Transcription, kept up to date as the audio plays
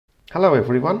Hello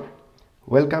everyone,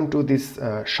 welcome to this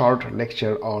short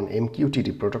lecture on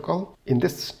MQTT protocol. In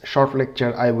this short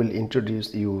lecture I will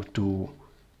introduce you to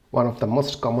one of the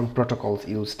most common protocols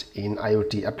used in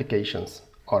IoT applications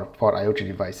or for IoT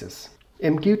devices.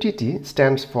 MQTT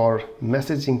stands for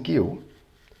Messaging Queue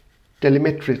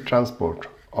Telemetry Transport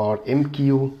or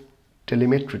MQ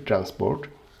Telemetry Transport.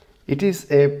 It is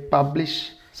a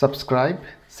publish, subscribe,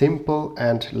 simple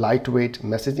and lightweight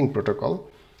messaging protocol.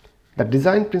 The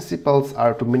design principles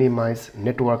are to minimize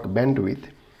network bandwidth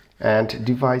and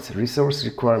device resource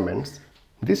requirements.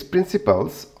 These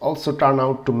principles also turn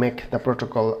out to make the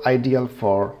protocol ideal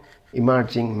for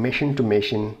emerging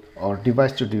machine-to-machine or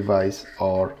device-to-device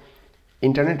or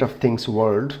Internet of Things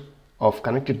world of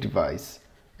connected device,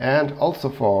 and also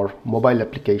for mobile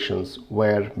applications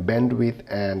where bandwidth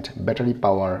and battery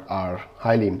power are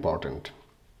highly important.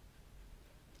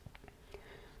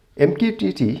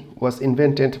 MQTT was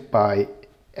invented by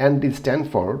Andy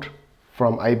Stanford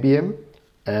from IBM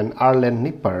and Arlen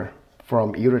Nipper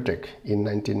from Eurotech in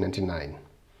 1999.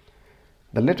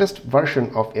 The latest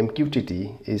version of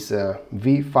MQTT is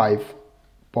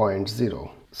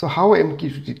v5.0. So how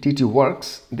MQTT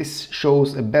works? This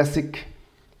shows a basic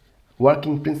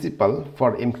working principle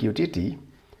for MQTT.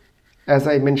 As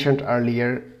I mentioned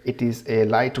earlier, it is a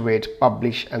lightweight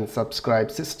publish and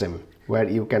subscribe system where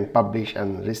you can publish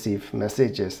and receive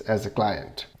messages as a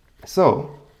client.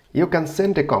 So you can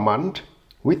send a command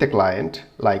with a client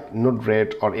like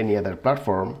Node-RED or any other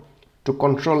platform to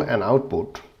control an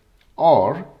output,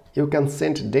 or you can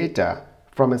send data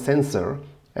from a sensor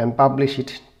and publish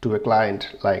it to a client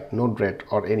like Node-RED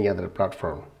or any other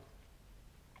platform.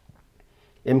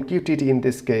 MQTT in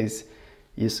this case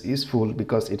is useful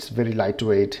because it's very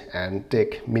lightweight and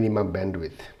take minimum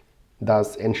bandwidth,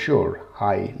 thus ensure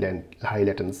high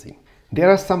latency. There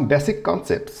are some basic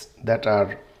concepts that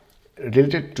are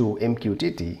related to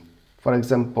MQTT. For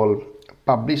example,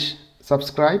 publish,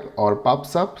 subscribe or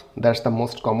pub/sub, that's the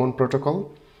most common protocol,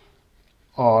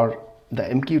 or the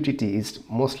MQTT is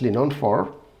mostly known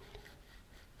for.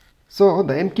 So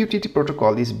the MQTT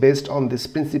protocol is based on this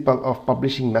principle of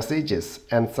publishing messages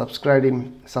and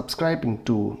subscribing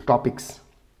to topics.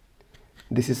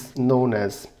 This is known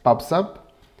as pub/sub,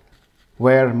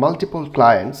 where multiple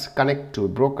clients connect to a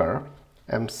broker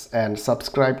and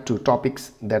subscribe to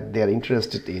topics that they are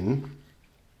interested in.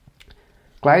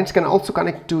 Clients can also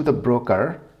connect to the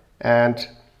broker and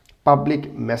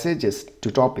public messages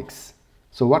to topics.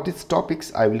 So what is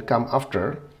topics? I will come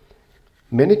after.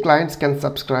 Many clients can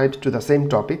subscribe to the same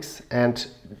topics and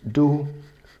do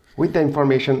with the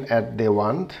information that they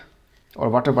want or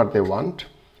whatever they want.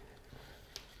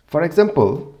 For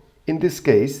example, in this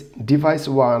case, device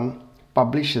 1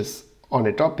 publishes on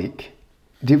a topic,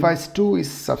 device 2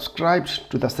 is subscribed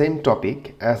to the same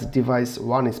topic as device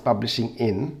 1 is publishing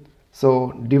in,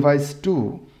 so device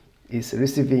 2 is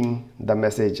receiving the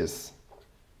messages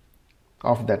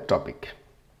of that topic.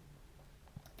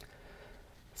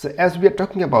 So as we are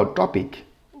talking about topic,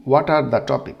 what are the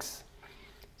topics?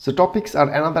 So topics are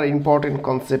another important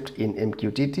concept in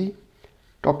MQTT.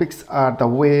 Topics are the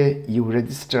way you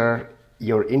register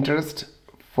your interest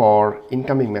for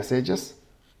incoming messages,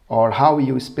 or how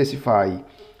you specify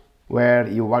where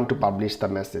you want to publish the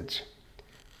message.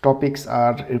 Topics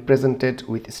are represented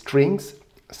with strings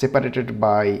separated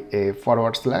by a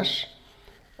 /,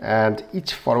 and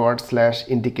each /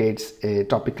 indicates a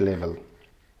topic level.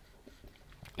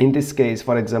 In this case,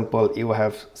 for example, you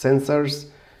have sensors,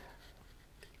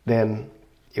 then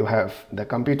you have the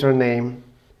computer name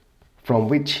from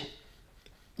which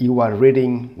you are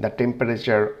reading the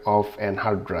temperature of an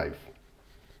hard drive.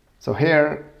 So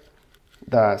here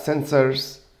the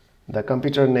sensors, the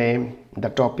computer name, the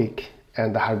topic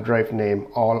and the hard drive name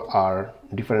all are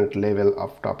different level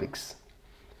of topics,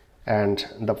 and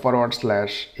the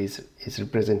 / is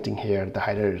representing here the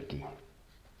hierarchy.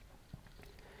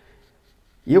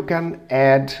 You can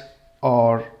add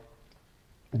or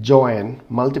join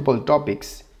multiple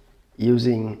topics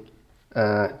using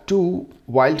two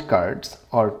wildcards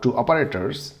or two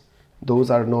operators. Those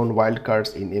are known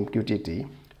wildcards in MQTT.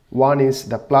 One is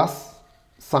the plus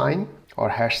sign or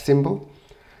hash symbol.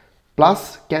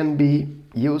 Plus can be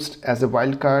used as a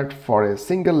wildcard for a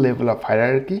single level of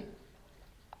hierarchy,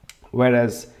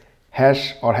 whereas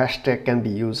hash or hashtag can be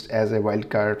used as a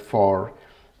wildcard for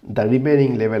the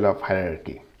remaining level of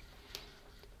hierarchy.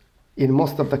 In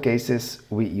most of the cases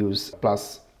we use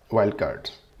plus wildcard.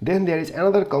 Then there is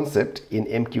another concept in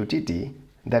MQTT,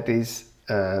 that is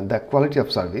the quality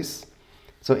of service.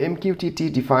 So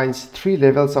MQTT defines 3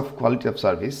 levels of quality of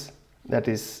service, that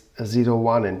is 0,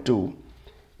 1 and 2.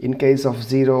 In case of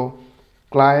 0,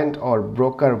 client or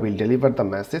broker will deliver the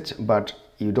message, but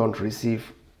you don't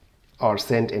receive or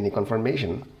send any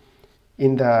confirmation.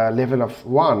 In the level of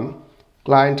 1,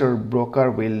 client or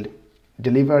broker will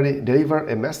deliver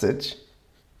a message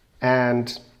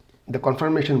and the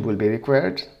confirmation will be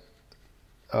required,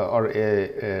 or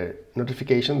a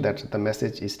notification that the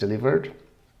message is delivered.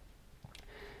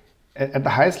 At the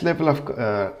highest level of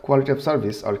quality of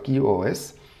service, or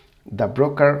QoS, the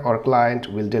broker or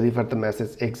client will deliver the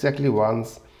message exactly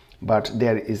once, but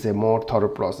there is a more thorough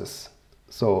process,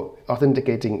 so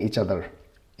authenticating each other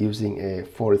using a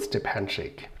 4-step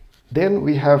handshake. Then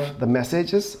we have the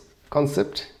messages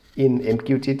concept in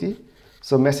MQTT.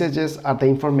 So messages are the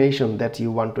information that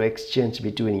you want to exchange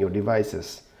between your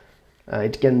devices.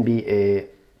 It can be a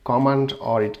command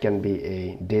or it can be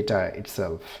a data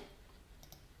itself.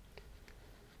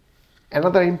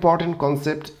 Another important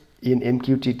concept in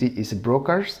MQTT is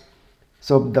brokers.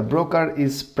 So the broker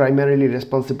is primarily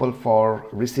responsible for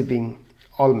receiving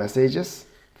all messages,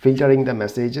 filtering the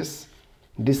messages,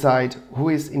 decide who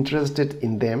is interested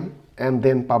in them, and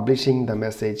then publishing the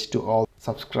message to all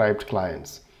subscribed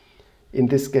clients. In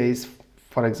this case,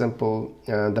 for example,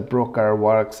 the broker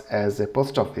works as a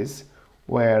post office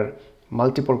where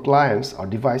multiple clients or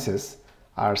devices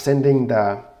are sending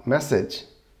the message.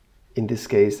 In this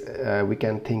case, we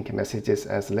can think messages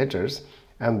as letters,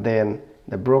 and then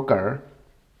the broker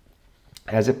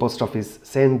as a post office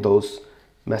send those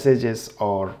messages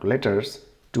or letters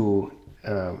to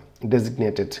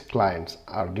designated clients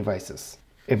or devices.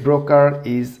 A broker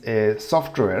is a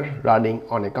software running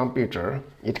on a computer.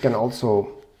 It can also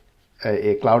be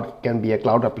a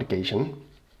cloud application.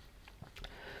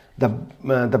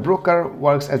 The broker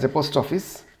works as a post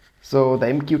office, so the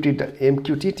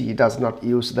MQTT does not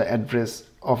use the address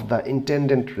of the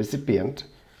intended recipient,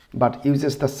 but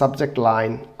uses the subject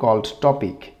line called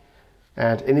topic,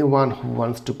 and anyone who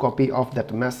wants to copy of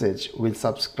that message will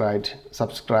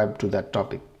subscribe to that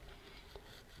topic.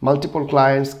 Multiple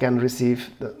clients can receive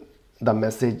the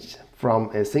message from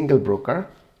a single broker,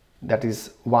 that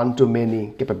is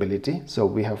one-to-many capability. So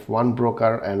we have one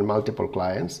broker and multiple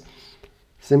clients.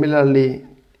 Similarly,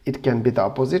 it can be the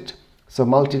opposite. So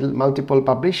multiple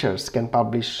publishers can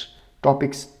publish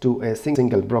topics to a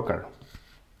single broker.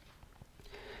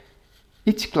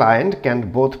 Each client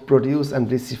can both produce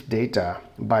and receive data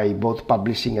by both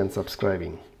publishing and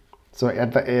subscribing. So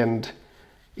at the end,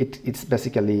 it's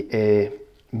basically a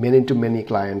many-to-many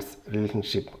clients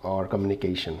relationship or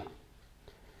communication.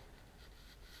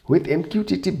 With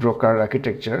MQTT broker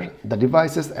architecture, the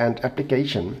devices and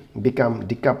application become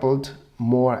decoupled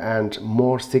more and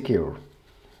more secure.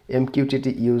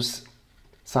 MQTT use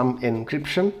some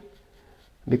encryption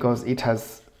because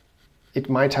it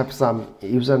might have some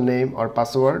username or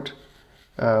password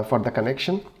for the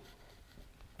connection.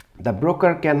 The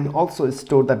broker can also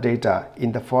store the data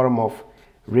in the form of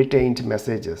retained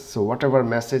messages. So whatever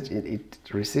message it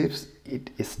receives,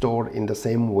 it is stored in the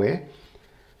same way,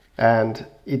 and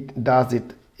it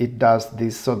does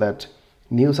this so that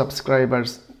new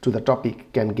subscribers to the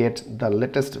topic can get the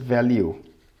latest value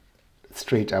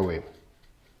straight away.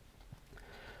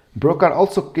 Broker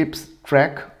also keeps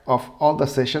track of all the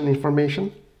session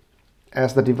information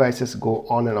as the devices go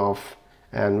on and off,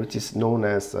 and which is known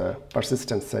as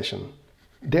persistent session.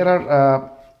 There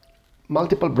are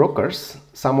multiple brokers.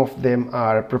 Some of them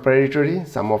are proprietary,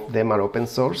 some of them are open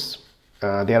source.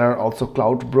 There are also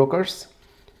cloud brokers.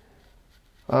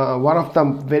 One of the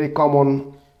very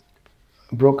common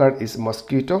broker is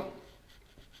Mosquitto,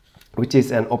 which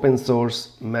is an open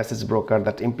source message broker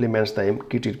that implements the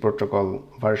MQTT protocol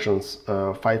versions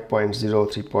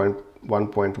 5.0,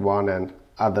 3.1.1 and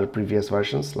other previous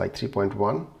versions like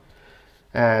 3.1.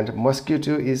 And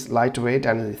Mosquitto is lightweight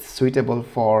and is suitable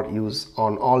for use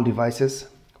on all devices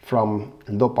from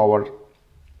low power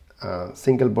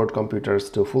single board computers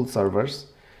to full servers.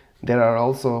 There are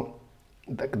also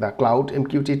the cloud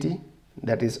MQTT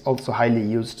that is also highly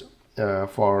used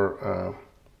for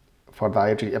the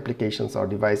IoT applications or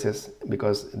devices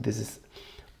because this is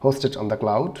hosted on the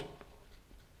cloud.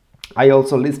 I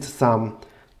also list some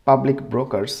public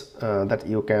brokers that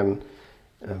you can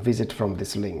visit from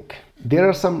this link. There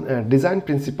are some design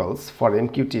principles for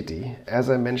MQTT. As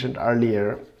I mentioned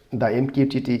earlier, the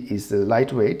MQTT is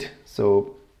lightweight,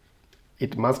 so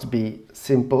it must be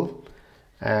simple,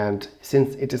 and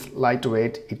since it is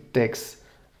lightweight, it does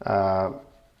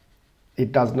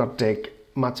not take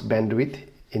much bandwidth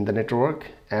in the network,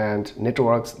 and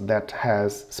networks that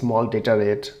has small data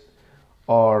rate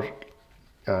or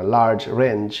large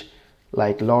range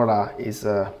like LoRa is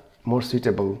more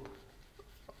suitable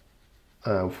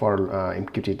for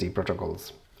MQTT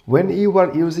protocols. When you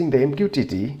are using the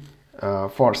MQTT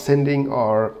for sending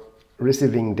or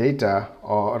receiving data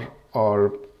or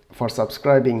for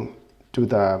subscribing to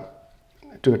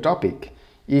a topic,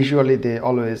 usually they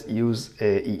always use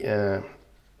a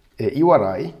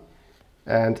URI,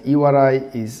 and URI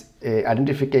is a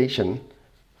identification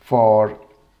for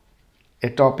a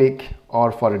topic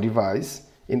or for a device.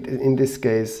 In this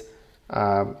case,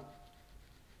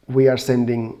 we are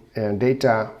sending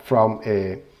data from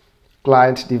a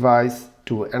client device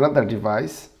to another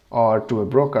device or to a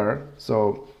broker.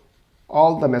 So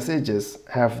all the messages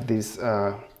have this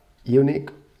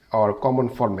unique or common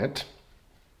format,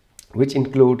 which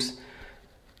includes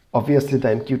obviously the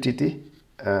MQTT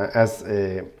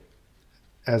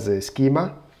as a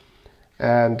schema,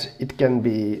 and it can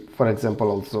be, for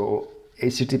example, also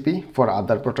HTTP for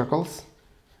other protocols.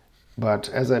 But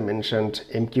as I mentioned,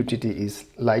 MQTT is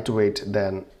lightweight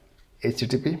than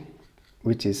HTTP,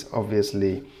 which is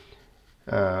obviously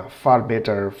far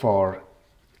better for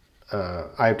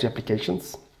IoT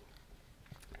applications.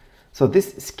 So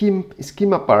this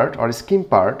schema part or scheme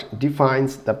part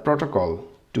defines the protocol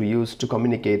to use to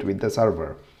communicate with the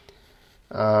server.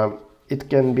 It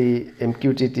can be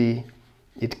MQTT,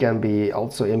 it can be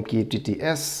also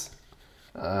MQTTS,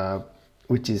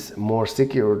 which is more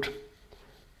secured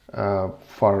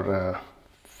for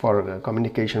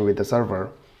communication with the server,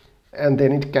 and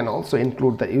then it can also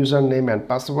include the username and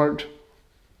password.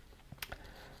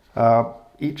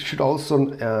 It should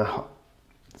also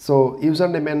so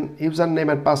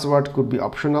username and password could be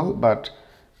optional, but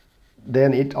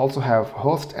then it also have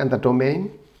host and the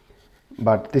domain,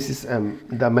 but this is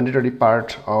the mandatory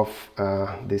part of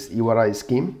this URI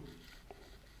scheme.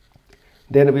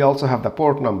 Then we also have the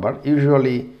port number.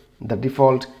 Usually the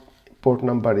default port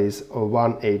number is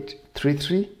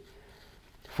 1833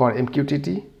 for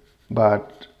MQTT,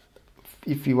 but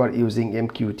if you are using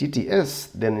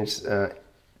MQTTS, then it's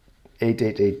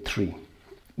 8883.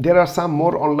 There are some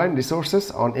more online resources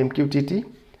on MQTT.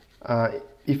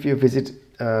 If you visit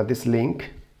this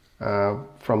link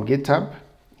from GitHub,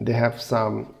 they have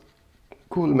some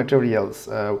cool materials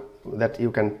that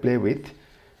you can play with,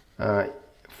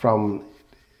 from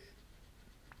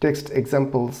text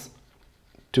examples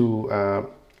to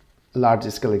large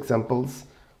scale examples,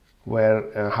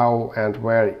 where how and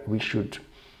where we should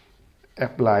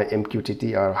apply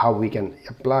MQTT, or how we can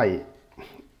apply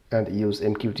and use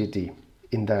MQTT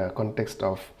in the context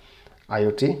of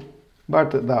IoT.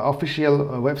 But the official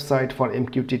website for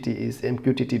MQTT is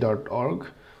mqtt.org,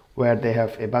 where they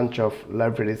have a bunch of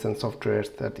libraries and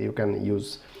softwares that you can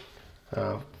use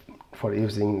for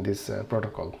using this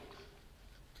protocol.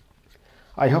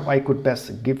 I hope I could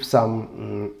best give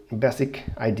some basic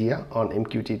idea on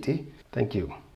MQTT. Thank you.